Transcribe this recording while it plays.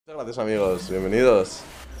Muchas gracias, amigos. Bienvenidos.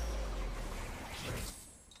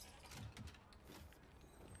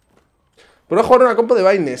 Pero a jugar una compo de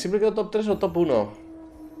Vaine. Siempre quedo top 3 o top 1.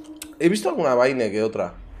 He visto alguna Vaine que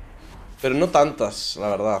otra, pero no tantas, la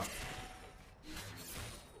verdad.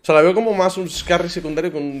 O sea, la veo como más un carry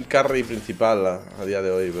secundario que un carry principal a día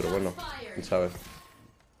de hoy. Pero bueno, quién sabe.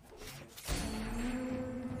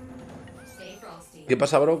 ¿Qué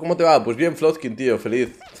pasa, bro? ¿Cómo te va? Pues bien, Flotkin, tío,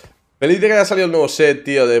 feliz. Feliz de que haya salido el nuevo set,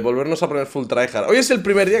 tío, de volvernos a poner full tryhard. Hoy es el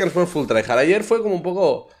primer día que nos ponemos full tryhard. Ayer fue como un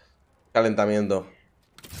poco calentamiento.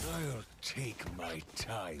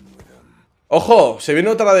 ¡Ojo! ¿Se viene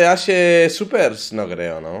otra de Ashe Supers? No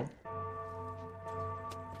creo, ¿no?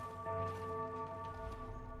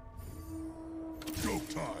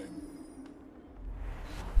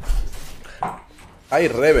 ¡Ay,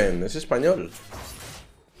 Reven! Es español.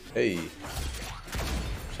 ¡Ey!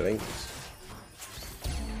 Serenkis.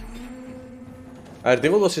 A ver,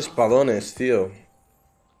 tengo dos espadones, tío.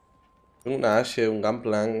 Tengo una Ashe, un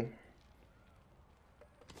Gunplank.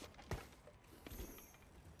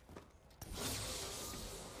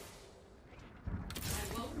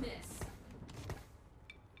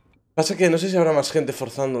 Pasa que no sé si habrá más gente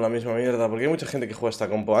forzando la misma mierda, porque hay mucha gente que juega esta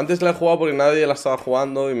compo. Antes la he jugado porque nadie la estaba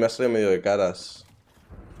jugando y me ha salido medio de caras.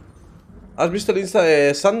 ¿Has visto el Insta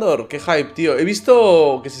de Sandor? Qué hype, tío. He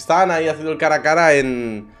visto que se estaban ahí haciendo el cara a cara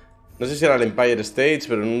en... No sé si era el Empire State,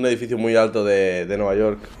 pero en un edificio muy alto de Nueva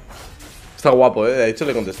York. Está guapo, De hecho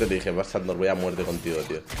le contesté, le dije, va, Sandor, voy a muerte contigo,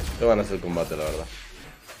 tío. Qué van a ser el combate, la verdad.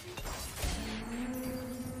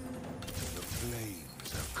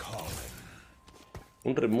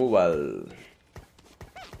 Un removal.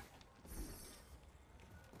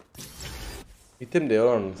 Ítem de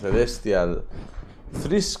on, Celestial.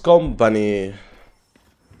 Three's Company.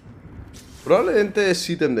 Probablemente es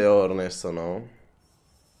ítem de Orn esto, ¿no?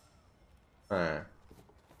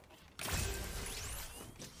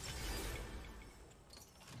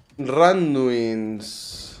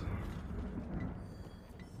 Randuins.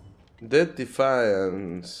 Dead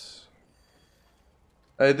Defiance.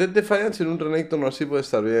 Dead Defiance en un Renekton así puede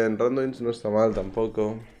estar bien. Randuins no está mal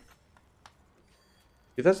tampoco.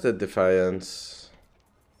 Quizás Dead Defiance.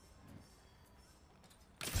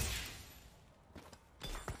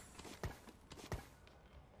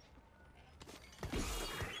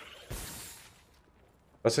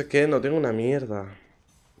 Pasa que no tengo una mierda.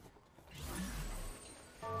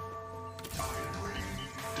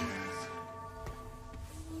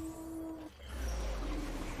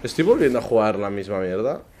 Estoy volviendo a jugar la misma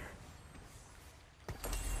mierda.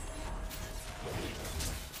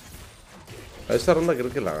 A esta ronda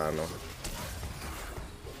creo que la gano.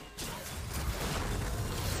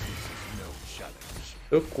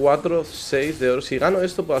 Tengo 4, 6 de oro. Si gano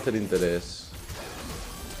esto puedo hacer interés.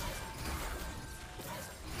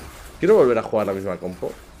 Quiero volver a jugar la misma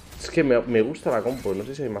compo. Es que me gusta la compo. No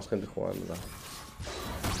sé si hay más gente jugándola.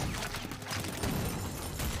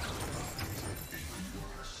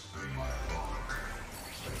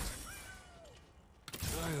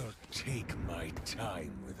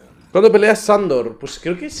 ¿Cuándo peleas Sandor? Pues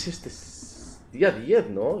creo que es este día 10,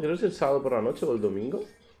 ¿no? Creo que es el sábado por la noche o el domingo.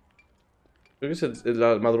 Creo que es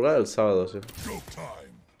la madrugada del sábado, sí.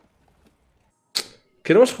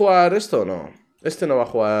 ¿Queremos jugar esto o no? Este no va a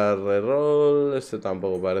jugar reroll. Este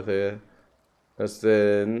tampoco parece.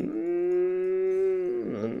 Este...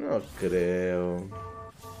 No creo.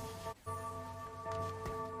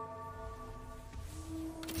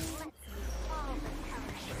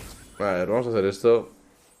 A ver, vamos a hacer esto.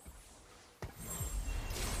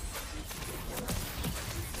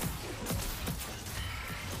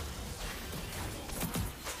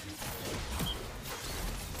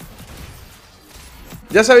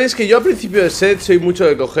 Ya sabéis que yo al principio del set soy mucho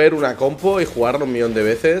de coger una compo y jugarla un millón de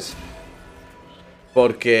veces.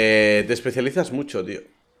 Porque te especializas mucho, tío.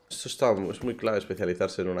 Es muy clave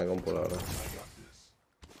especializarse en una compo, la verdad.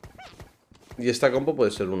 Y esta compo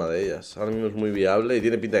puede ser una de ellas. Ahora mismo es muy viable y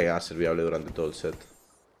tiene pinta de que va a ser viable durante todo el set.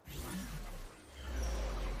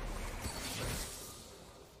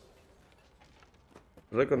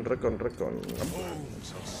 Recon.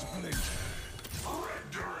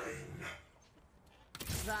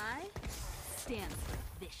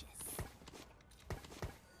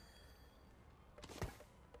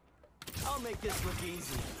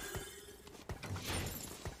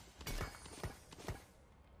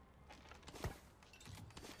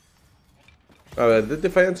 A ver, Dead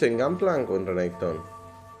Defiance en Gunplank o en Renekton.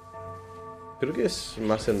 Creo que es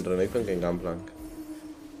más en Renekton que en Gunplank,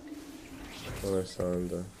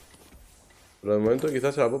 honestamente. Pero de momento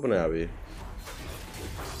quizás se la puedo poner a Vi.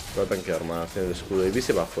 Va a tanquear más, tiene el escudo. Y Vi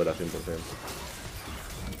se va afuera 100%.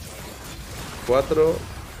 4,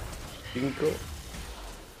 5.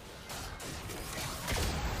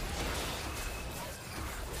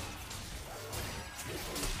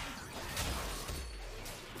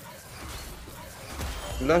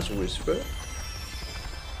 Last Whisper.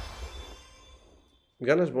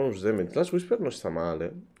 Ganas bonus damage. Last Whisper no está mal,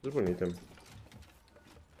 es buen ítem.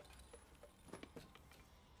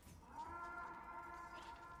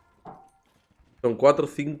 Son 4,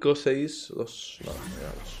 5, 6, 2. No,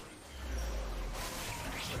 veamos.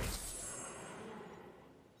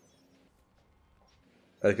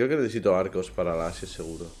 A ver, creo que necesito arcos para la Asia,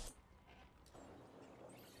 seguro.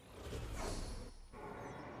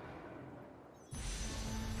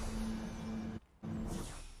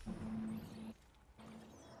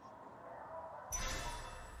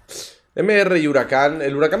 MR y Huracán.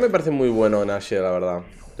 El Huracán me parece muy bueno en Asia, la verdad.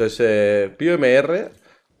 Entonces, pido MR.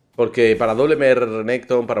 Porque para doble MR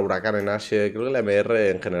Renekton, para Huracán en Asia, creo que la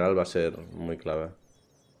MR en general va a ser muy clave.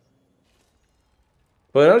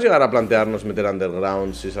 Podríamos llegar a plantearnos meter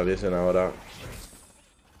Underground si saliesen ahora.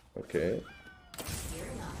 Ok.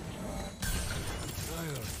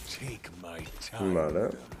 Vale.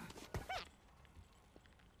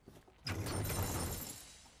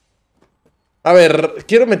 A ver,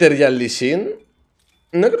 quiero meter ya el Lee Sin.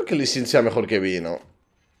 No creo que el Lee Sin sea mejor que Vi, ¿no?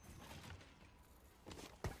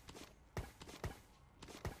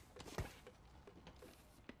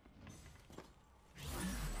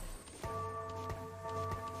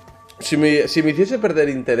 Si me hiciese perder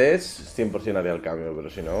interés, 100% haría el cambio, pero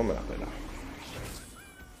si no, me la pela.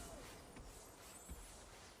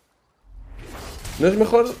 No es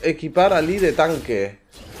mejor equipar a Lee de tanque.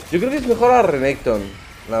 Yo creo que es mejor a Renekton,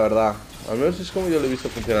 la verdad. Al menos es como yo lo he visto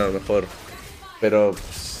funcionar mejor. Pero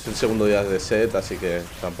es el segundo día de set, así que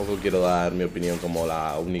tampoco quiero dar mi opinión como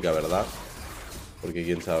la única verdad. Porque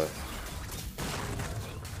quién sabe.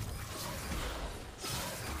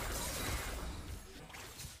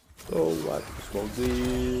 Oh, what?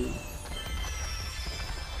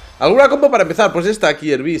 ¿Alguna compo para empezar? Pues esta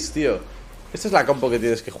aquí, el Beast, tío. Esta es la compo que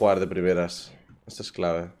tienes que jugar de primeras. Esta es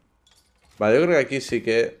clave. Vale, yo creo que aquí sí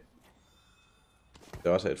que te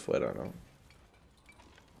vas a ir fuera, ¿no?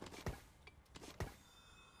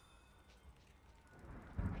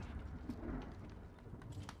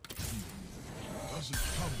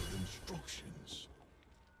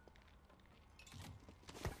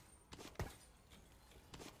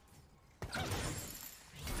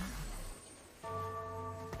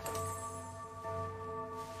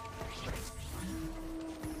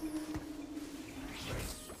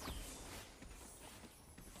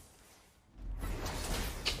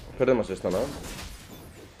 Perdemos esto, ¿no?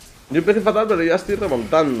 Yo empecé fatal, pero ya estoy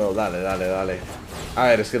remontando. Dale, dale, dale. A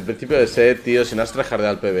ver, es que el principio de set, tío, si no has tryhardeado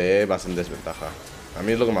al PvE, vas en desventaja. A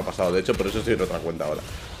mí es lo que me ha pasado, de hecho, por eso estoy en otra cuenta ahora.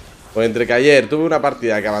 Pues entre que ayer tuve una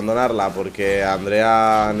partida que abandonarla porque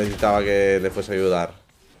Andrea necesitaba que le fuese a ayudar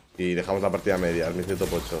y dejamos la partida media, al minuto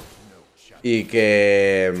 8. Y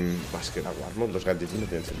que... es que la Warmog, los ganchitines no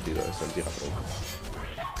tienen sentido, es el Giga Pro.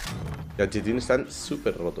 Los ganchitines están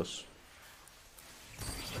súper rotos.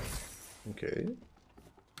 Ok.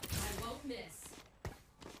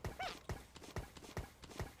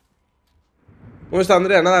 ¿Cómo está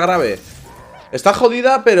Andrea? Nada grave. Está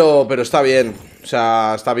jodida, pero está bien. O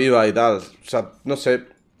sea, está viva y tal. O sea, no sé.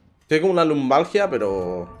 Tiene como una lumbalgia,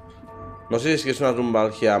 pero... no sé si es que es una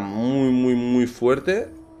lumbalgia muy fuerte.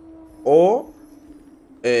 O...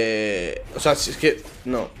 o sea, si es que...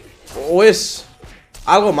 no. O es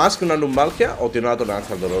algo más que una lumbalgia, o tiene una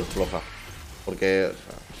tolerancia al dolor floja. Porque...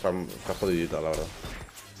 está jodidita, la verdad.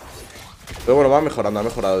 Pero bueno, va mejorando, ha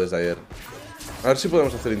mejorado desde ayer. A ver si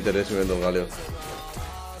podemos hacer interés viendo el galio.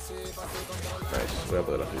 Nice, voy a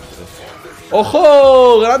poder hacer interés.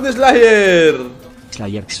 ¡Ojo! ¡Grande Slayer!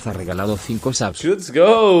 Slayer se ha regalado 5 subs. ¡Let's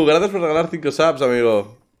go! Gracias por regalar 5 subs,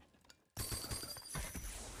 amigo.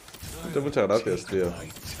 Muchas gracias, tío.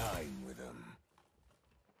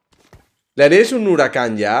 ¿Le haréis un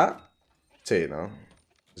huracán ya? Sí, ¿no?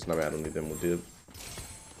 Es navegar un ítem útil.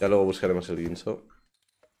 Ya luego buscaremos el guinso.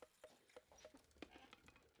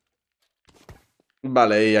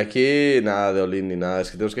 Vale, y aquí nada de all-in ni nada.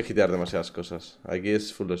 Es que tenemos que hitear demasiadas cosas. Aquí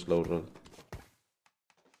es full slow roll.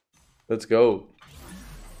 Let's go.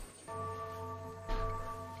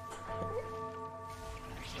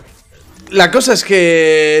 La cosa es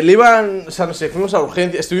que le iban... o sea, no sé, fuimos a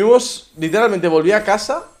urgencia. Estuvimos... literalmente volví a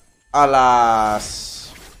casa a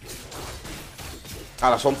las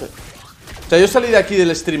 11. O sea, yo salí de aquí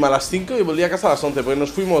del stream a las 5 y volví a casa a las 11. Porque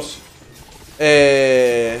nos fuimos...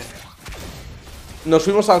 nos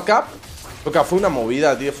fuimos al CAP. Porque fue una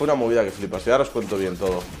movida, tío. Fue una movida que flipas. Ya os cuento bien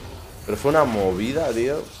todo. Pero fue una movida,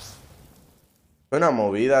 tío. Fue una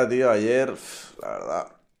movida, tío, ayer. La verdad.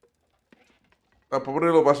 La pobre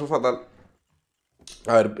lo pasó fatal.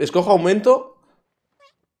 A ver, escojo aumento.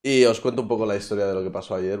 Y os cuento un poco la historia de lo que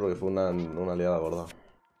pasó ayer, porque fue una liada gorda.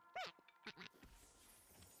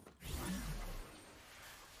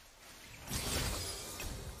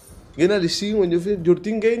 Gain a leasing when your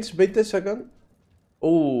team gains 20 seconds.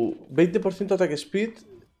 20% ataque speed.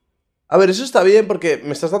 A ver, eso está bien porque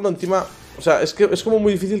me estás dando encima. O sea, es que es como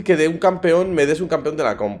muy difícil que de un campeón me des un campeón de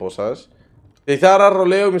la compo, ¿sabes? Quizá ahora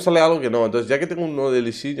roleo y me sale algo que no. Entonces, ya que tengo uno de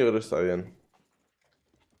leasing, yo creo que está bien.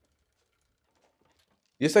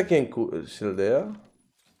 ¿Y esta quién shieldea?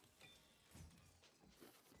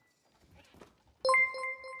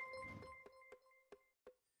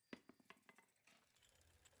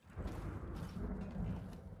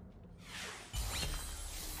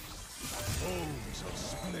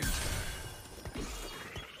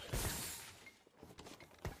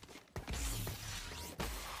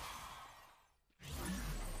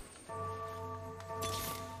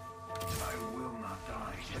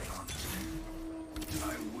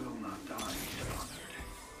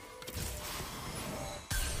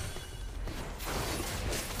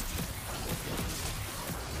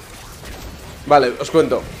 Vale, os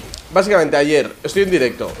cuento. Básicamente ayer estoy en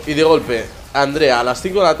directo y de golpe Andrea a las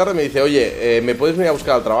 5 de la tarde me dice: oye, ¿me puedes venir a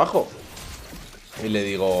buscar al trabajo? Y le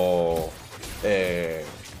digo... ¿qué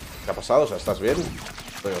ha pasado? O sea, ¿estás bien?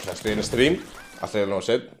 Pues, o sea, estoy en stream, hacer el nuevo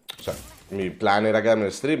set. O sea, mi plan era quedarme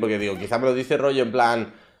en stream, porque digo, quizá me lo dice rollo en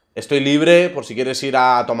plan, estoy libre por si quieres ir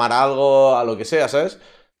a tomar algo, a lo que sea, ¿sabes?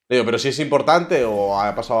 Le digo, pero si es importante o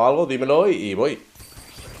ha pasado algo, dímelo y voy.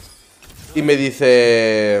 Y me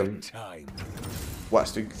dice... Buah,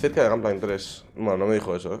 estoy cerca de Gunplane 3. Bueno, no me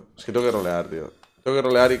dijo eso, ¿eh? Es que tengo que rolear, tío. Tengo que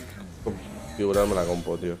rolear y configurarme la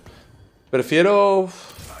compo, tío. Prefiero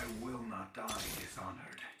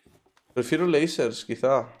lasers,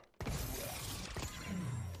 quizá.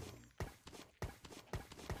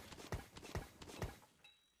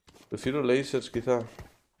 Prefiero lasers, quizá.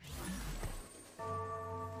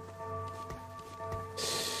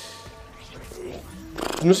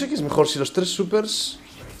 No sé qué es mejor, si los 3 supers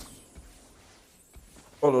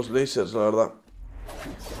o los lasers, la verdad.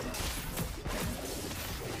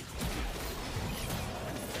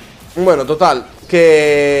 Bueno, total,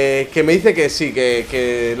 que me dice que sí,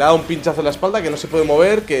 que le ha dado un pinchazo en la espalda, que no se puede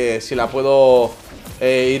mover, que si la puedo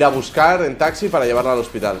ir a buscar en taxi para llevarla al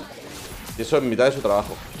hospital. Y eso en mitad de su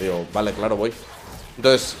trabajo. Digo, vale, claro, voy.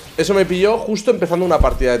 Entonces, eso me pilló justo empezando una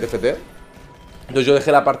partida de TFT. Entonces yo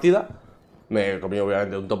dejé la partida, me comí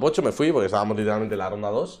obviamente un top 8, me fui porque estábamos literalmente en la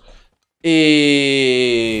ronda 2.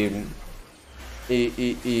 Y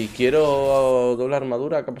quiero doble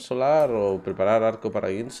armadura, capa solar o preparar arco para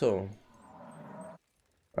Guinso.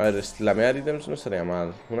 A ver, lamear ítems no estaría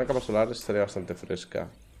mal. Una capa solar estaría bastante fresca.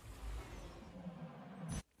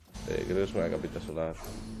 Creo que es una capita solar.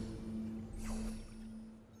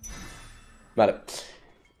 Vale.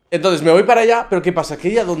 Entonces me voy para allá, pero ¿qué pasa? Que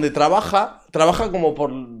ella donde trabaja como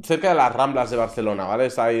por cerca de las Ramblas de Barcelona, ¿vale?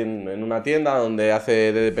 Está ahí en una tienda donde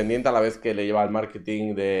hace de dependiente a la vez que le lleva el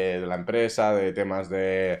marketing de la empresa, de temas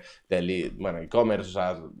de bueno, e-commerce, o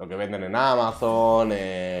sea, lo que venden en Amazon,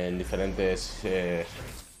 en diferentes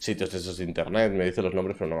sitios de esos de internet. Me dice los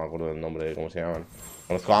nombres, pero no me acuerdo del nombre de cómo se llaman.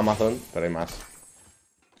 Conozco Amazon, pero hay más.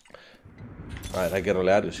 A ver, hay que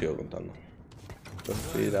rolear, yo sigo contando.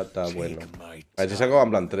 Pirata, bueno. A ver, si saco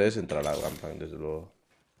Gunplane 3, entrará Gunplane, desde luego.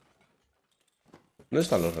 ¿Dónde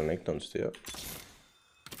están los Renekton's, tío?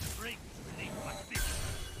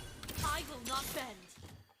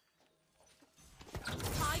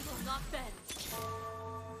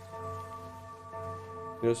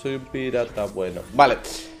 Yo soy un pirata bueno. Vale.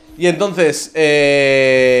 Y entonces,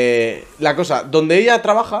 la cosa, donde ella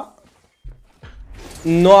trabaja,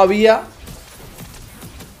 no había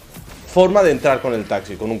forma de entrar con el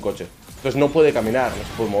taxi, con un coche. Entonces no puede caminar, no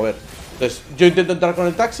se puede mover. Entonces yo intento entrar con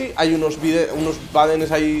el taxi, hay unos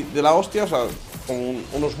badenes ahí de la hostia, o sea, con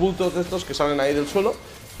unos bultos de estos que salen ahí del suelo,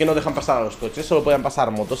 que no dejan pasar a los coches, solo pueden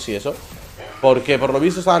pasar motos y eso. Porque por lo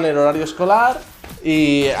visto estaban en horario escolar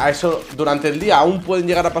y a eso durante el día aún pueden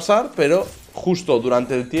llegar a pasar, pero justo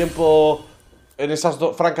durante el tiempo, en esas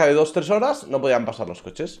franja de 2-3 horas, no podían pasar los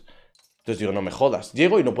coches. Entonces digo, no me jodas,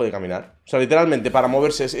 llego y no puede caminar. O sea, literalmente, para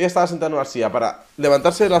moverse, ella estaba sentada en una silla, para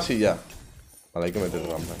levantarse de la silla. Vale, hay que meter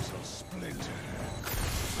rampas.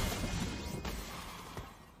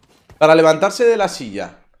 Para levantarse de la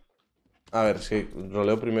silla. A ver, si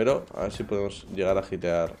roleo primero, a ver si podemos llegar a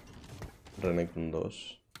hitear Renekton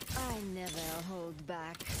 2.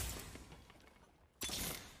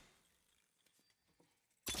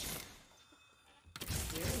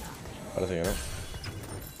 Parece que no.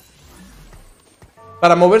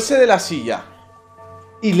 Para moverse de la silla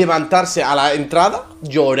y levantarse a la entrada,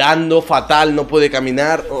 llorando, fatal, no puede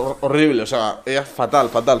caminar, horrible, o sea, ella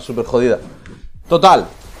fatal, súper jodida. Total.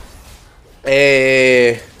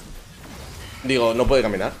 Digo, no puede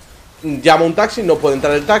caminar. Llamo a un taxi, no puede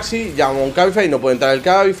entrar el taxi. Llamo a un Cabify, no puede entrar el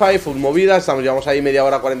Cabify. Full movida, llevamos ahí media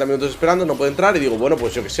hora, 40 minutos esperando, no puede entrar. Y digo, bueno,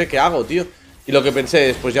 pues yo qué sé, ¿qué hago, tío? Y lo que pensé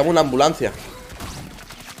es, pues llamo a una ambulancia.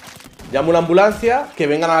 Llamo a una ambulancia, que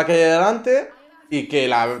vengan a la calle de delante y que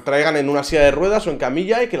la traigan en una silla de ruedas o en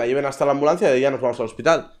camilla y que la lleven hasta la ambulancia y de ella nos vamos al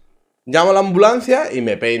hospital. Llamo a la ambulancia y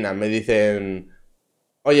me peinan, me dicen...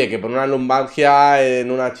 Oye, que por una lumbalgia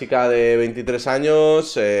en una chica de 23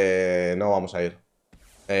 años no vamos a ir.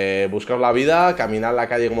 Buscaos la vida, caminad la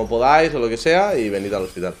calle como podáis o lo que sea y venid al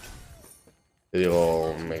hospital. Y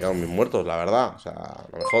digo, me cago en mis muertos, la verdad. O sea,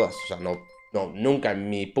 no me jodas. O sea, no, nunca en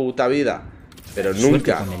mi puta vida, pero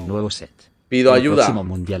nunca con el nuevo set. pido ayuda. El próximo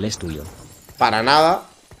mundial es tuyo. Para nada.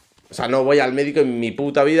 O sea, no voy al médico en mi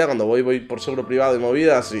puta vida. Cuando voy por seguro privado y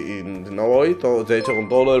movidas y no voy. De hecho, con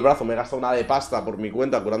todo lo del brazo me he gastado una de pasta por mi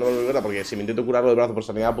cuenta, curándome mi cuenta, porque si me intento curar lo del brazo por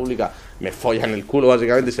sanidad pública, me follan el culo,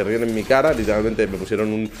 básicamente, y se ríen en mi cara. Literalmente me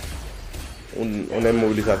pusieron una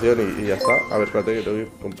inmovilización y ya está. A ver, espérate que tengo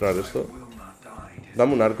que comprar esto.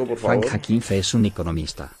 Dame un arco, por favor. Franja 15 es un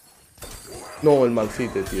economista. No, el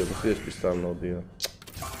malfite, tío. Me estoy despistando, tío.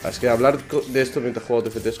 Es que hablar de esto mientras juego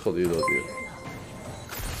TFT es jodido, tío.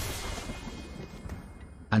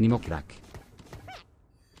 Ánimo, crack.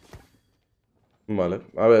 Vale,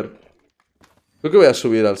 a ver. Creo que voy a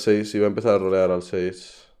subir al 6 y voy a empezar a rolear al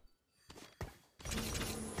 6.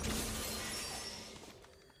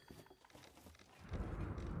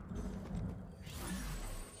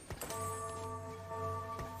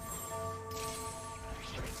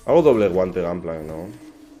 Hago doble guante gunplank, ¿no?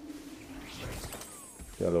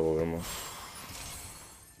 Ya luego vemos.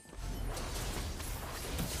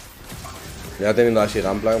 Ya teniendo así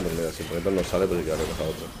gunplank, pues mira, si por ejemplo no sale, pues ya le he dejado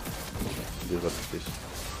otro.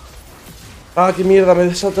 Ah, qué mierda, me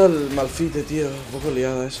desata el malfite, tío. Un poco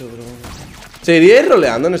liada eso, pero bueno. ¿Seguiríais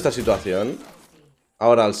roleando en esta situación?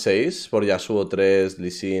 Ahora al 6, por Yasuo 3,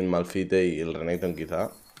 Lee Sin, malfite y el Renekton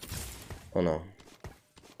quizá. ¿O no?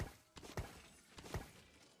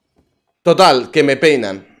 Total, que me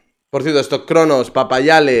peinan. Por cierto, esto, Cronos,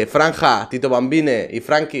 Papayale, Franja, Tito Bambine y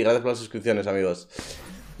Frankie, gracias por las suscripciones, amigos.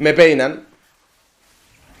 Me peinan.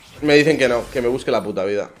 Me dicen que no, que me busque la puta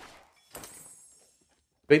vida.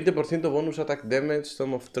 20% bonus attack damage,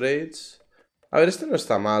 Storm of Trades. A ver, este no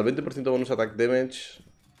está mal. 20% bonus attack damage.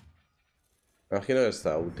 Me imagino que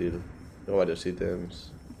está útil. Tengo varios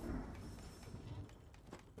ítems.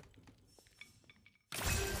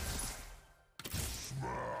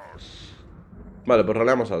 Vale, pues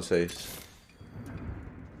roleamos al 6.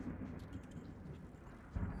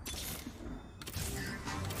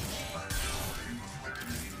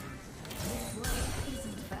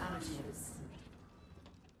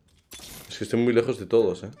 Es que estoy muy lejos de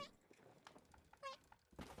todos,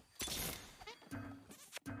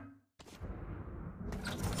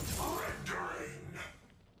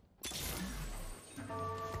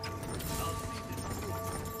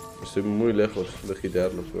 Estoy muy lejos de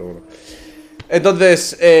hitearlos, pero bueno.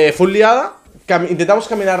 Entonces, full liada. Intentamos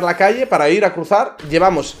caminar la calle para ir a cruzar.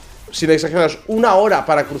 Llevamos, sin exageraros, 1 hora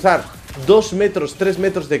para cruzar 2 metros, 3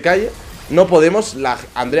 metros de calle. No podemos,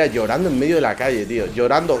 Andrea llorando en medio de la calle, tío.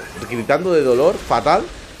 Llorando, gritando de dolor, fatal.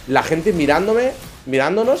 La gente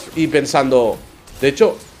mirándonos y pensando. De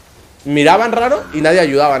hecho, miraban raro y nadie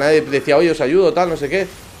ayudaba. Nadie decía, oye, os ayudo, tal, no sé qué.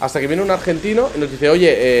 Hasta que viene un argentino y nos dice,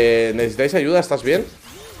 oye, ¿necesitáis ayuda? ¿Estás bien?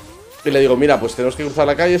 Y le digo, mira, pues tenemos que cruzar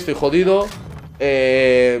la calle, estoy jodido.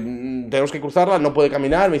 Tenemos que cruzarla, no puede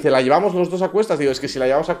caminar. Me dice, ¿la llevamos los dos a cuestas? Digo, es que si la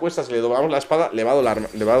llevamos a cuestas y le doblamos la espada, le va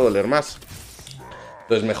a doler más.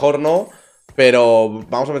 Entonces mejor no, pero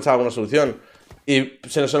vamos a pensar alguna solución. Y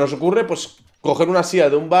se nos ocurre, pues, coger una silla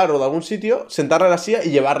de un bar o de algún sitio, sentarla en la silla y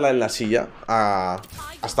llevarla en la silla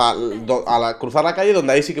hasta cruzar la calle,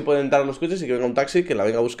 donde ahí sí que pueden entrar los coches y que venga un taxi, que la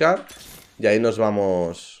venga a buscar. Y ahí nos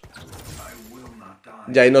vamos...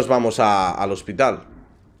 Y ahí nos vamos al hospital.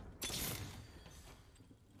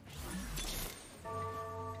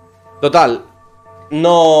 Total,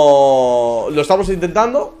 no... Lo estamos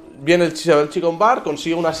intentando. Viene el chico en bar,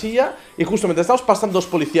 consigue una silla. Y justo mientras estamos pasando 2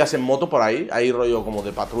 policías en moto por ahí, ahí rollo como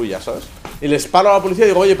de patrulla, ¿sabes? Y les paro a la policía y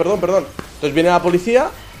digo, oye, perdón. Entonces viene la policía,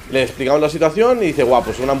 le explicamos la situación y dice, guau,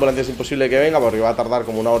 pues una ambulancia es imposible que venga porque va a tardar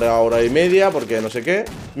como 1 hora, 1 hora y media, porque no sé qué.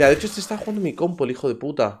 Mira, de hecho este está jugando mi compo, el hijo de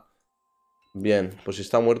puta. Bien, pues si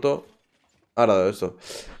está muerto, ahora de esto.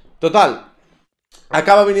 Total,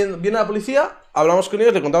 viene la policía, hablamos con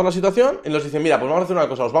ellos, le contamos la situación y nos dicen, mira, pues vamos a hacer una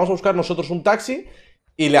cosa, os vamos a buscar nosotros un taxi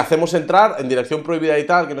Y le hacemos entrar en dirección prohibida y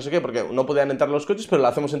tal, que no sé qué, porque no podían entrar los coches, pero le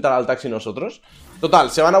hacemos entrar al taxi nosotros.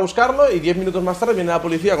 Total, se van a buscarlo y 10 minutos más tarde viene la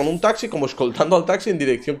policía con un taxi, como escoltando al taxi en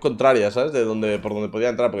dirección contraria, ¿sabes? Por donde podía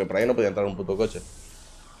entrar, porque por ahí no podía entrar un puto coche.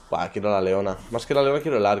 Buah, quiero la leona. Más que la leona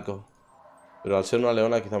quiero el arco. Pero al ser una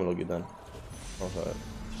leona quizá me lo quitan. Vamos a ver.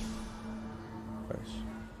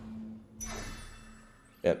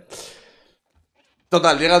 Bien.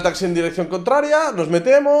 Total, llega el taxi en dirección contraria, nos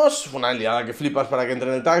metemos, una liada que flipas para que entre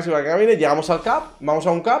en el taxi, para que camine, llegamos al CAP, vamos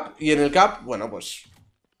a un CAP, y en el CAP, bueno, pues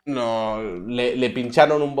no, le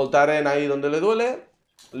pincharon un Voltaren ahí donde le duele.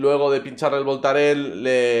 Luego de pincharle el Voltaren,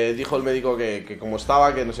 le dijo el médico que como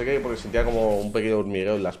estaba, que no sé qué, porque sentía como un pequeño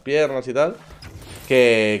hormigueo en las piernas y tal,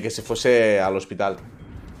 que se fuese al hospital.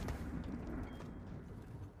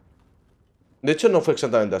 De hecho, no fue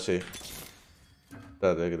exactamente así.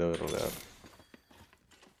 Espérate, que tengo que rodear.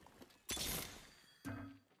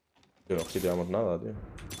 Que no gireamos nada, tío.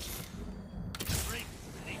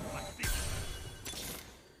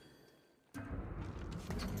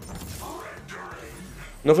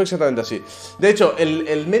 No fue exactamente así. De hecho,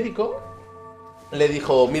 el médico le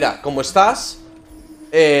dijo, mira, como estás,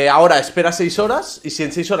 ahora espera 6 horas. Y si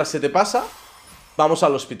en 6 horas se te pasa, vamos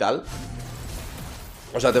al hospital.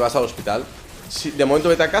 O sea, te vas al hospital. De momento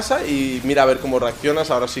vete a casa y mira a ver cómo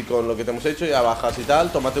reaccionas. Ahora sí con lo que te hemos hecho, ya bajas y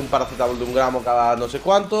tal. Tómate un paracetamol de 1 gramo cada no sé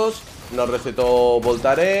cuántos. Nos recetó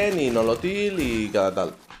Voltaren y Nolotil y cada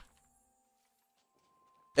tal.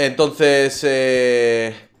 Entonces,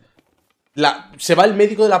 se va el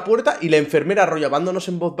médico de la puerta y la enfermera, rollo, hablándonos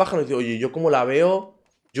en voz baja, nos dice, oye, yo como la veo,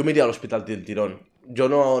 yo me iría al hospital del tirón. Yo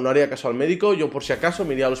no haría caso al médico, yo por si acaso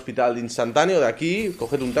me iría al hospital instantáneo de aquí,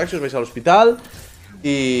 coged un taxi, os vais al hospital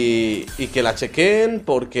y que la chequen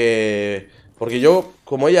porque yo,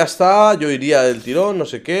 como ella está, yo iría del tirón, no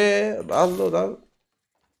sé qué, hazlo, tal.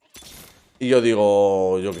 Y yo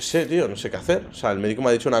digo, yo qué sé, tío, no sé qué hacer. O sea, el médico me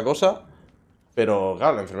ha dicho una cosa, pero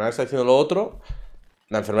claro, la enfermera está diciendo lo otro.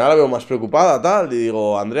 La enfermera la veo más preocupada, tal. Y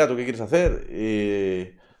digo, Andrea, ¿tú qué quieres hacer?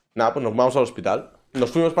 Y nada, pues nos vamos al hospital. Nos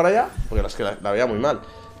fuimos para allá, porque la veía muy mal.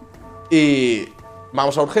 Y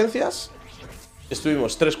vamos a urgencias.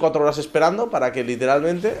 Estuvimos 3-4 horas esperando para que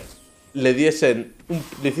literalmente le hiciesen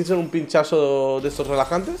un pinchazo de estos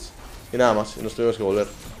relajantes. Y nada más, y nos tuvimos que volver.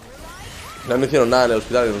 No hicieron nada en el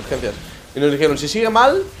hospital, en urgencias. Y nos dijeron, si sigue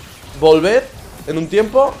mal, volved en un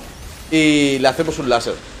tiempo y le hacemos un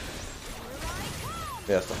láser.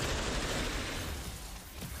 Y ya está.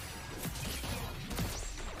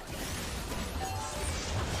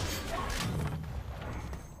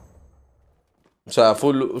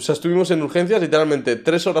 O sea, estuvimos en urgencias literalmente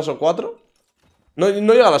 3 horas o 4. No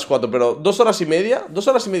llega a las 4, pero 2 horas y media. 2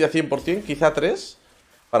 horas y media 100%, quizá 3.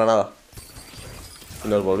 Para nada. Y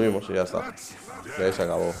nos volvimos y ya está. Y ahí se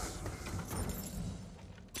acabó.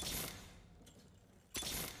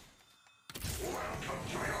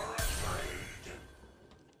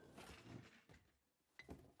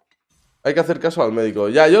 Hay que hacer caso al médico.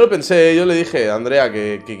 Ya, yo lo pensé, yo le dije a Andrea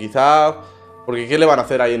que quizá... Porque ¿qué le van a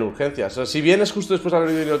hacer ahí en urgencias? O sea, si vienes justo después de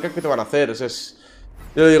haber venido el CAC, ¿qué te van a hacer? Yo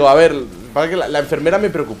le digo, a ver, para que la enfermera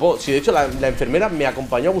me preocupó. Si de hecho la enfermera me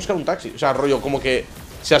acompañó a buscar un taxi. O sea, rollo, como que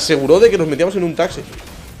se aseguró de que nos metíamos en un taxi.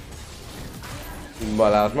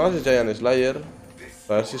 Vale, las malas de Giant Slayer.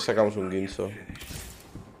 A ver si sacamos un guinzo.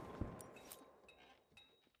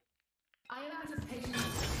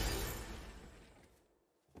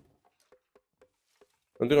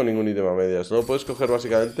 No tengo ningún ítem a medias. Solo puedes coger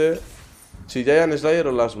básicamente... Si Giant Slayer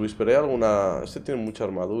o Last Whisper. ¿Hay alguna...? Este tiene mucha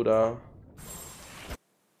armadura.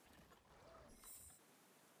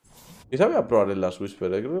 Quizá voy a probar el Last Whisper,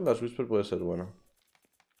 Creo que el Last Whisper puede ser bueno.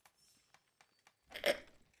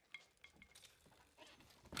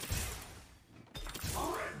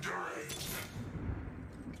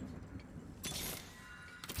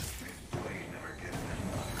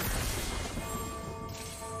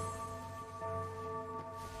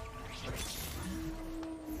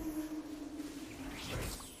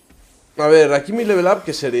 A ver, aquí mi level up,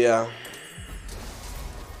 ¿qué sería?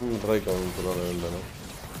 Un Recon, probablemente, ¿no?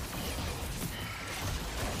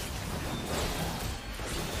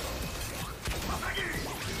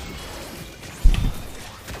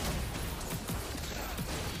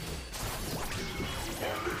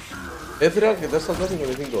 Ezreal, que te has saltado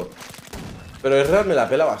 55. Pero Ezreal me la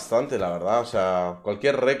pela bastante, la verdad. O sea,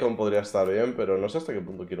 cualquier Recon podría estar bien, pero no sé hasta qué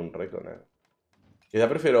punto quiero un Recon, Quizá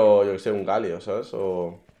prefiero, yo que sé, un Galio, ¿sabes?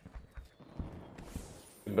 O...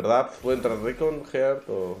 En verdad, puede entrar Recon, Heart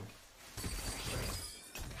o...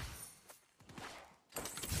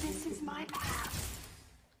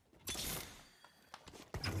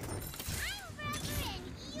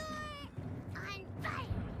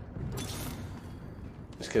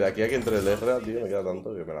 que de aquí a que entre el R, tío, me queda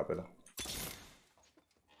tanto que me la pela.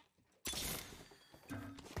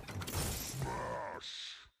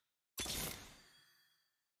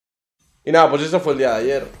 Y nada, pues eso fue el día de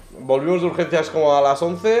ayer. Volvimos de urgencias como a las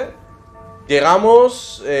 11.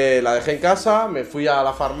 Llegamos, la dejé en casa, me fui a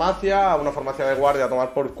la farmacia, a una farmacia de guardia a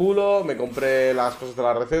tomar por culo. Me compré las cosas de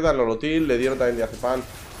la receta, el nolotil, le dieron también diazepam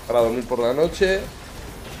para dormir por la noche.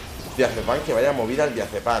 Diazepam, que vaya movida el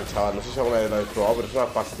diazepam, chaval. No sé si alguna vez lo habéis probado, pero es una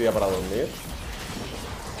pastilla para dormir.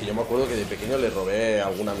 Que yo me acuerdo que de pequeño le robé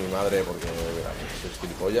alguna a mi madre porque soy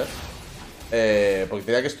gilipollas. Porque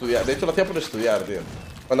tenía que estudiar. De hecho lo hacía por estudiar, tío.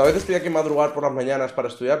 Cuando a veces tenía que madrugar por las mañanas para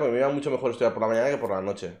estudiar, porque me iba mucho mejor estudiar por la mañana que por la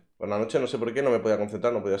noche. Por la noche no sé por qué no me podía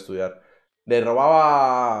concentrar, no podía estudiar. Le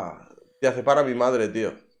robaba diazepam a mi madre,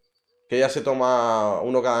 tío. Que ella se toma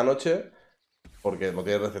uno cada noche, porque lo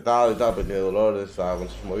tiene recetado y tal, pero tiene dolores, está con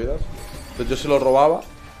sus movidas. Entonces yo se lo robaba,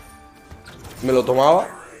 me lo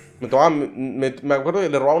tomaba, me acuerdo que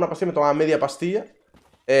le robaba una pastilla, me tomaba media pastilla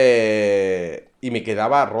y me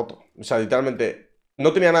quedaba roto. O sea, literalmente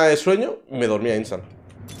no tenía nada de sueño, me dormía instant.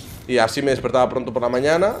 Y así me despertaba pronto por la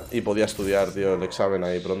mañana y podía estudiar, tío, el examen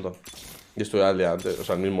ahí pronto. Y estudiar el día antes, o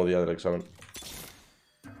sea, el mismo día del examen.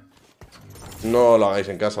 No lo hagáis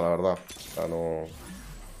en casa, la verdad. O sea, no...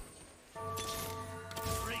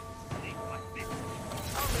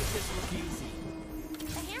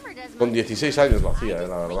 Con 16 años lo hacía,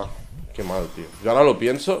 la verdad. Qué mal, tío. Yo ahora lo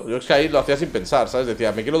pienso. Yo es que ahí lo hacía sin pensar, ¿sabes?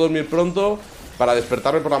 Decía, me quiero dormir pronto para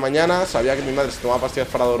despertarme por la mañana. Sabía que mi madre se tomaba pastillas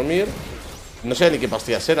para dormir. No sé ni qué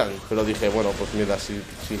pastillas eran, pero dije, bueno, pues mira, sin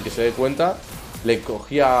que se dé cuenta, le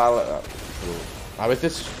cogía... A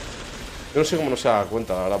veces... Yo no sé cómo no se da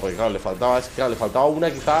cuenta, la verdad, porque claro, le faltaba... Es que claro, le faltaba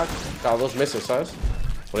una quizá cada 2 meses, ¿sabes?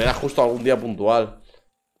 Porque era justo algún día puntual.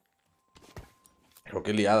 Pero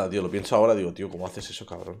qué liada, tío. Lo pienso ahora, digo, tío, ¿cómo haces eso,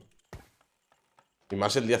 cabrón? Y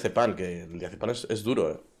más el diazepam, que el diazepam es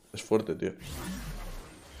duro, es fuerte, tío.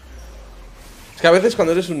 Es que a veces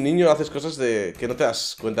cuando eres un niño haces cosas de que no te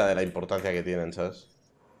das cuenta de la importancia que tienen, ¿sabes?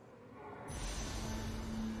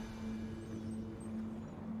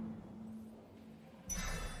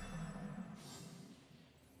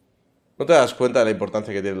 No te das cuenta de la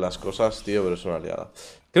importancia que tienen las cosas, tío, pero es una liada.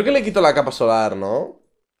 Creo que le quito la capa solar, ¿no?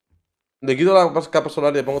 Le quito la capa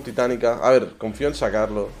solar y le pongo titánica. A ver, confío en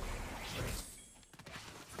sacarlo.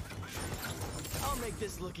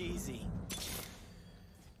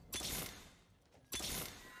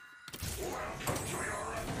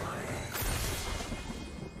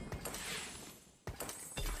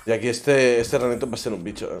 Y aquí este ranito va a ser un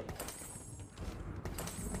bicho,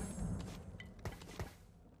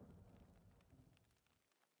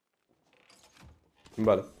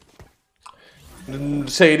 Vale.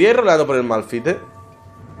 ¿Seguiría roleando por el Malfite?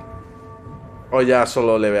 O ya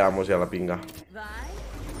solo le veamos ya la pinga.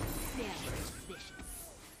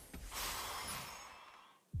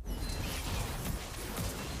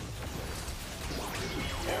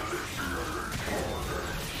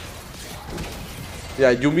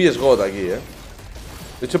 Ya, Yumi es God aquí, De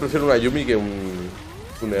hecho prefiero una Yumi que un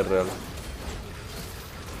R.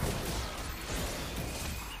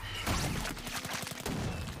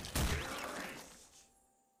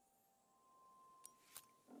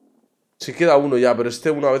 Sí queda uno ya, pero este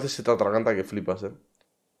uno a veces se te atraganta que flipas,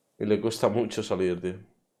 Y le cuesta mucho salir, tío.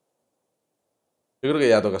 Yo creo que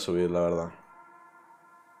ya toca subir, la verdad.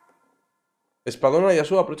 Espadona y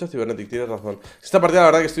Yasuo aprovecha Cybernetic, tienes razón. Esta partida la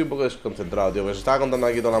verdad que estoy un poco desconcentrado, tío. Porque os estaba contando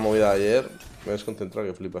aquí toda la movida de ayer. Me he desconcentrado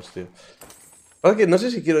que flipas, tío. Ahora que no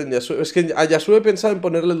sé si quiero en Yasuo. Es que a Yasuo he pensado en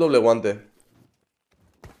ponerle el doble guante.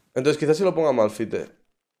 Entonces quizás se lo ponga Malfite.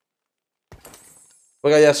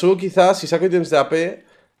 Porque a Yasuo quizás, si saco ítems de AP,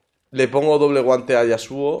 le pongo doble guante a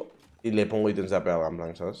Yasuo y le pongo ítems de AP a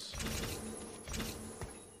Gamblanc, ¿sabes?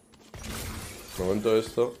 De momento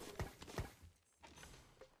esto.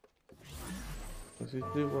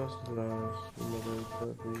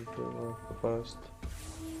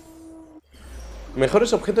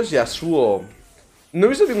 Mejores objetos Yasuo. No he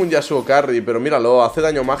visto ningún Yasuo carry, pero míralo, hace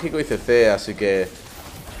daño mágico y CC, así que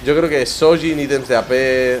yo creo que Sojin, ítems de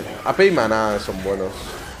AP y maná son buenos.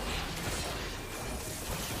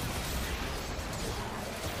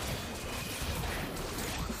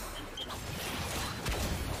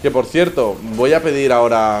 Que por cierto, voy a pedir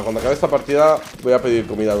ahora, cuando acabe esta partida, voy a pedir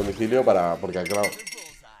comida a domicilio porque claro,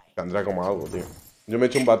 tendrá como algo, tío. Yo me he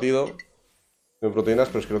hecho un batido de proteínas,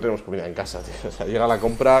 pero es que no tenemos comida en casa, tío. O sea, llega la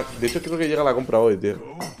compra. De hecho, creo que llega la compra hoy, tío.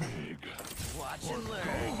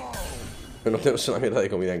 Pero no tenemos una mierda de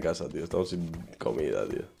comida en casa, tío. Estamos sin comida,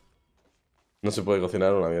 tío. No se puede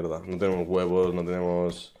cocinar una mierda. No tenemos huevos, no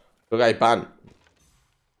tenemos... Creo que hay pan.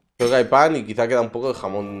 Creo que hay pan y quizá queda un poco de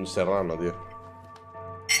jamón serrano, tío.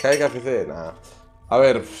 ¿Cae KFC? Nada. A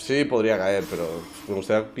ver, sí podría caer, pero me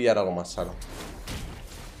gustaría pillar algo más sano.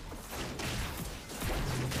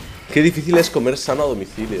 Qué difícil es comer sano a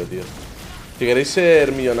domicilio, tío. Si queréis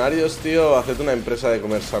ser millonarios, tío, haced una empresa de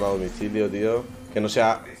comer sano a domicilio, tío. Que no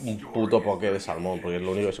sea un puto poke de salmón, porque es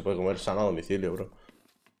lo único que se puede comer sano a domicilio, bro.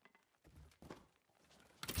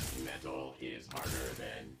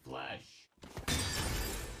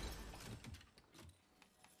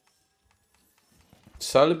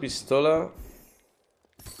 Sale pistola.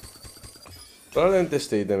 Probablemente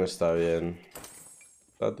este ítem está bien.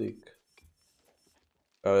 Static.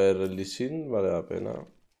 A ver, el Lisin vale la pena. Yo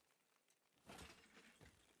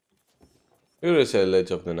creo que es el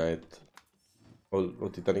Edge of the Night. O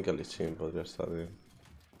Titanic Lisin podría estar bien.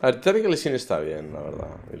 A ver, Titanic Lisin está bien, la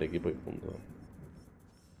verdad. El equipo y punto. Vale.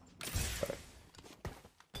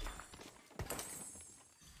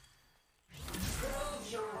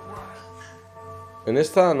 En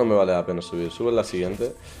esta no me vale la pena subir. Sube en la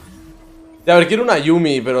siguiente. Y a ver, quiero una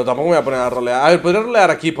Yumi, pero tampoco me voy a poner a rolear. A ver, podría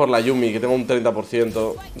rolear aquí por la Yumi, que tengo un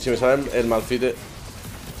 30%. Si me sale el malfite,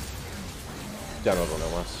 ya no roleo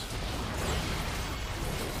más.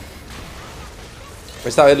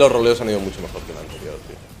 Esta vez los roleos han ido mucho mejor que el anterior,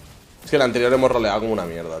 tío. Es que el anterior hemos roleado como una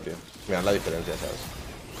mierda, tío. Mirad la diferencia, ¿sabes?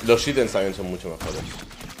 Los ítems también son mucho mejores.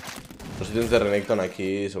 Los ítems de Renekton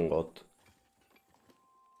aquí son God.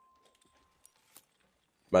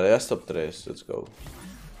 Vale, ya es top 3, let's go.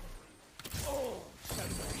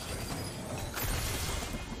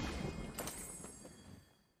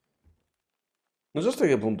 No sé hasta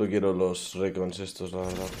qué punto quiero los recons estos, la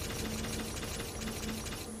verdad.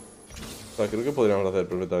 O sea, creo que podríamos hacer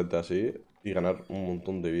perfectamente así y ganar un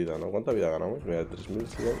montón de vida, ¿no? ¿Cuánta vida ganamos? Mira,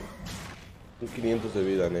 3100. 1500 de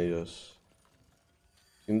vida en ellos.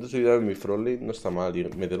 500 de vida en mi Frolly no está mal. Y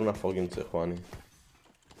meter una fucking Sejuani.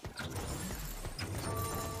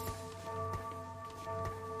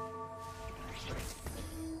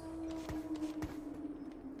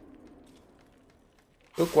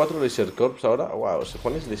 Tengo 4 Laser Corps ahora. Wow,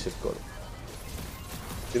 Sejuani es Laser Corp.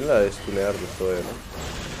 Tiene la de stunear de Zoe, ¿no?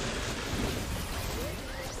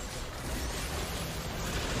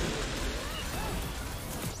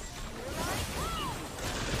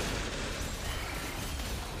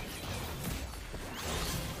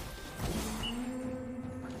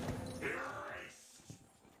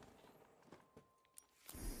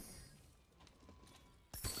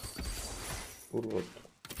 Urgot.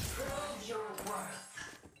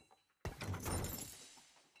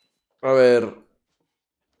 A ver.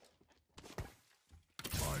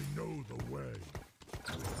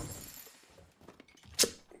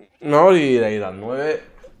 No, ir a ir al 9.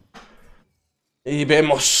 Y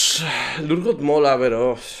vemos. El Urgot mola,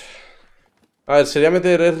 pero... A ver, sería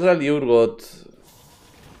meter Ezreal y Urgot.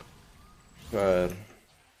 A ver.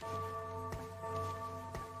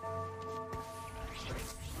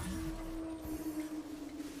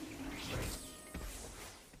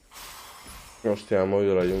 Hostia, me he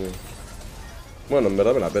movido la Yumi. Bueno, en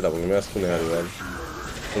verdad me la peta porque me va a stunear igual.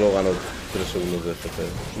 Solo gano 3 segundos de FP.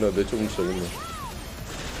 No, de hecho 1 segundo.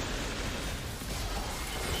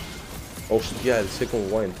 Hostia, el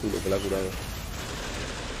second wine, tío, que la ha curado.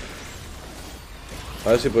 A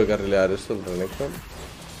ver si puede carrilear esto el Renekton.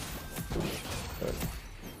 A ver.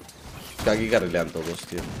 Que aquí carrilean todos,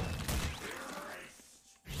 tío.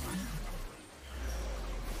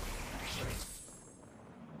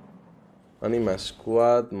 Anima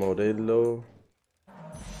Squad, Morello.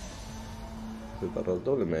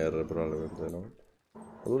 Doble MR probablemente, ¿no?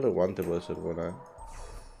 O doble guante puede ser buena, ¿eh?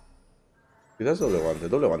 Quizás doble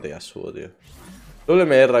guante ya subo, tío. Doble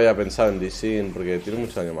MR había pensado en Disin porque tiene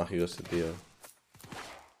mucho daño mágico este tío.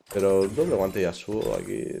 Pero doble guante ya subo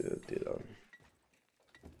aquí, tirón.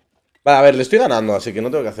 Vale, a ver, le estoy ganando, así que no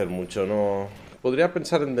tengo que hacer mucho, no. Podría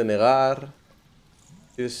pensar en denegar.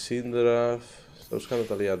 ¿Es Sindraf? ¿Está buscando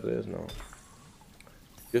Talía 3? No.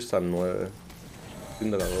 Yo está en 9.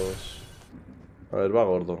 Sindra 2. A ver, va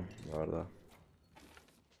gordo, la verdad.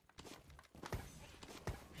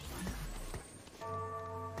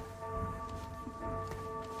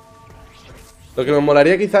 Lo que me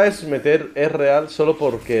molaría quizá es meter real solo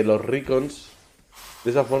porque los recons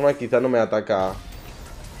de esa forma quizá no me ataca.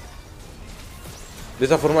 De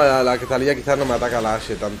esa forma la que salía quizá no me ataca la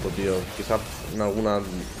Ashe tanto, tío. Quizá en alguna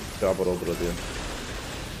se va por otro, tío.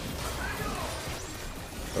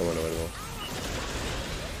 Pero bueno, veremos.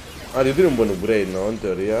 Ah, yo tiene un buen upgrade, ¿no? En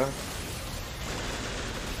teoría.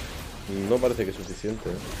 No parece que es suficiente,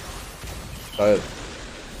 ¿eh? A ver.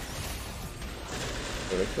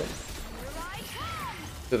 Correcto.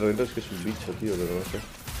 Este Renekton es que es un bicho, tío, pero no sé.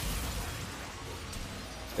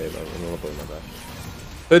 No lo puede matar.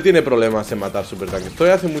 Pero tiene problemas en matar supertanques.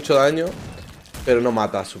 Todavía hace mucho daño, pero no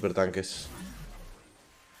mata supertanques.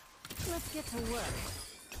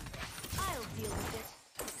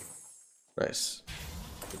 Nice.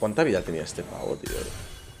 ¿Cuánta vida tenía este pavo, tío?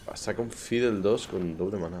 Saca un Fiddle 2 con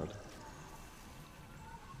doble maná.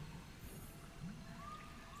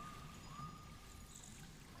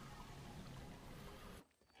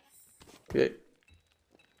 Ok.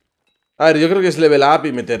 A ver, yo creo que es level up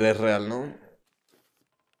y meter es real, ¿no?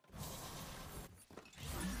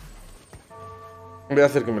 Voy a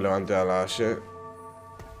hacer que me levante a la Ashe.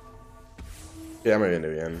 Que ya me viene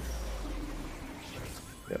bien.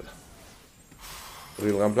 Mierda.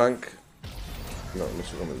 Real Gunplank. No, no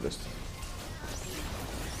sé cómo es de esto.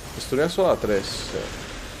 Estunea solo a 3.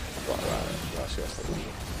 La Ashe hasta el mundo.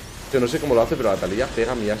 Yo no sé cómo lo hace, pero la talilla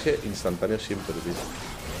pega a mi Ashe instantáneo siempre, tío.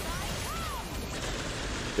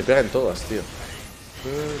 Te pega en todas, tío.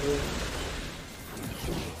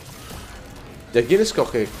 ¿Y a quién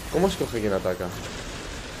escoge? ¿Cómo escoge quién ataca?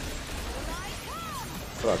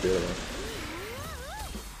 La piedra.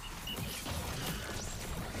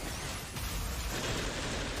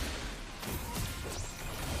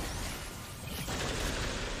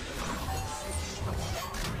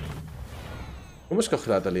 ¿Cómo escoge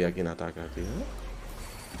la talía quién ataca, tío?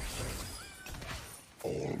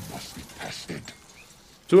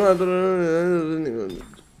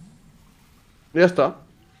 Ya está.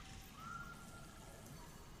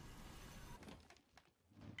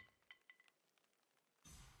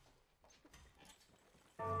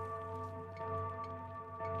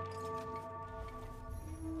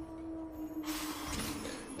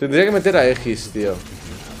 Tendría que meter a Egis, tío.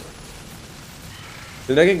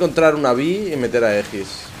 Tendría que encontrar una B y meter a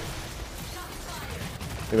Egis.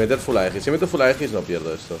 Y meter full a Egis. Si meto full a Egis no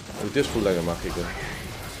pierdo esto. El tío es full daño mágico.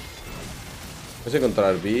 Es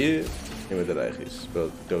encontrar B y meter a Egis. Pero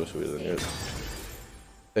tengo que subir de nivel.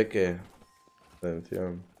 Sé que...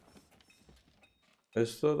 Atención.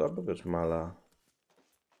 Esto tampoco es mala.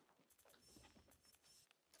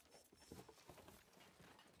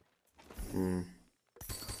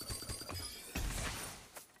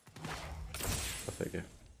 Hace que...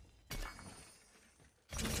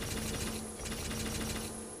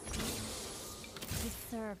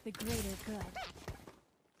 The greater good.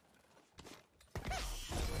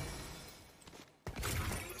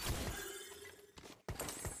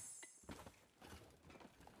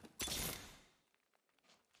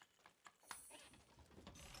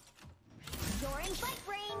 You're in fight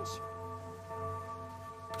range.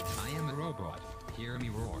 I am a robot. Hear me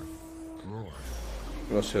roar. Roar.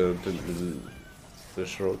 No sé,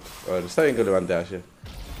 Threshold. A ver, está bien que levante a Ashe.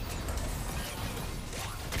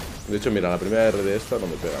 De hecho, mira, la primera R de esta no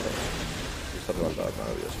me pega, ¿no? Está levantada,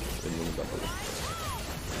 maravilloso.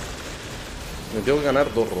 Me tengo que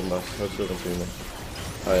ganar 2 rondas. A ver si lo conseguimos.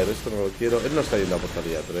 A ver, esto no lo quiero. Él no está yendo a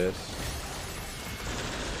portalía 3.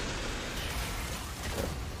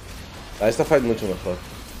 A esta fight mucho mejor.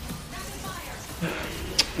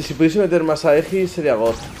 Y si pudiese meter más a Eji sería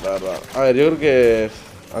God, la verdad. A ver, yo creo que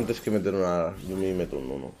antes que meter una Yumi meto un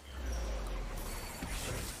 1.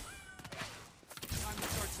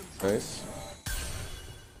 ¿Veis?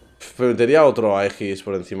 Pero metería otro Aegis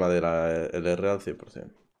por encima de el R al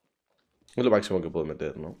 100%. Es lo máximo que puedo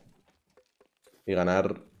meter, ¿no? Y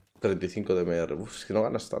ganar 35 de MR. Uf, es que no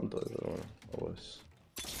ganas tanto, pero bueno, pues...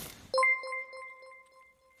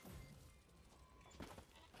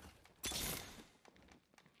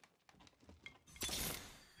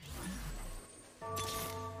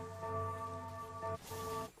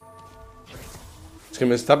 Es que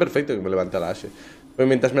me está perfecto que me levante a la Ashe. Pero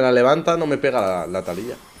mientras me la levanta no me pega la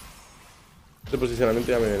talilla. Este posicionamiento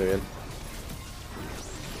ya me viene bien.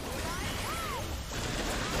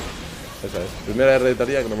 Esa es. Primera R de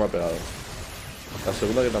talilla que no me ha pegado. La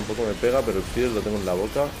segunda que tampoco me pega, pero el Fear lo tengo en la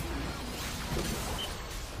boca.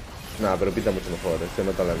 Nada, pero pinta mucho mejor. Este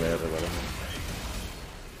nota la MR,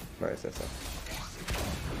 ¿vale? Nice, esa.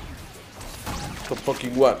 So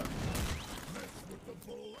fucking what?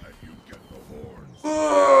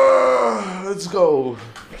 Let's go.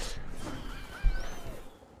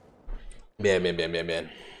 Bien, bien, bien, bien,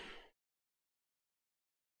 bien.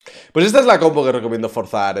 Pues esta es la compo que recomiendo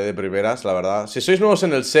forzar, de primeras, la verdad. Si sois nuevos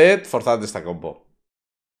en el set, forzad esta compo.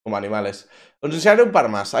 Como animales. Os enseñaré un par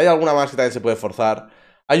más. Hay alguna más que también se puede forzar.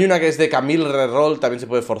 Hay una que es de Camille reroll, también se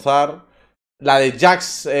puede forzar. La de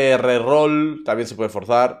Jax reroll también se puede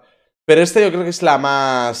forzar. Pero esta yo creo que es la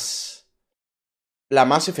más... La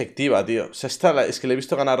más efectiva, tío. O sea, esta es que le he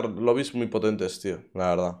visto ganar lobbies muy potentes, tío.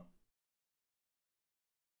 La verdad.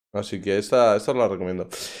 Así que esta os la recomiendo.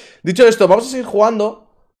 Dicho esto, vamos a seguir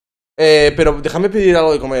jugando. Pero déjame pedir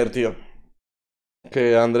algo de comer, tío.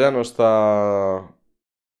 Que Andrea no está...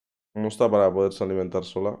 No está para poderse alimentar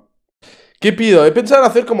sola. ¿Qué pido? He pensado en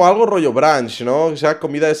hacer como algo rollo brunch, ¿no? Que sea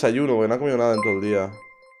comida desayuno, porque no ha comido nada en todo el día.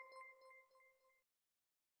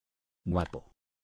 Guapo.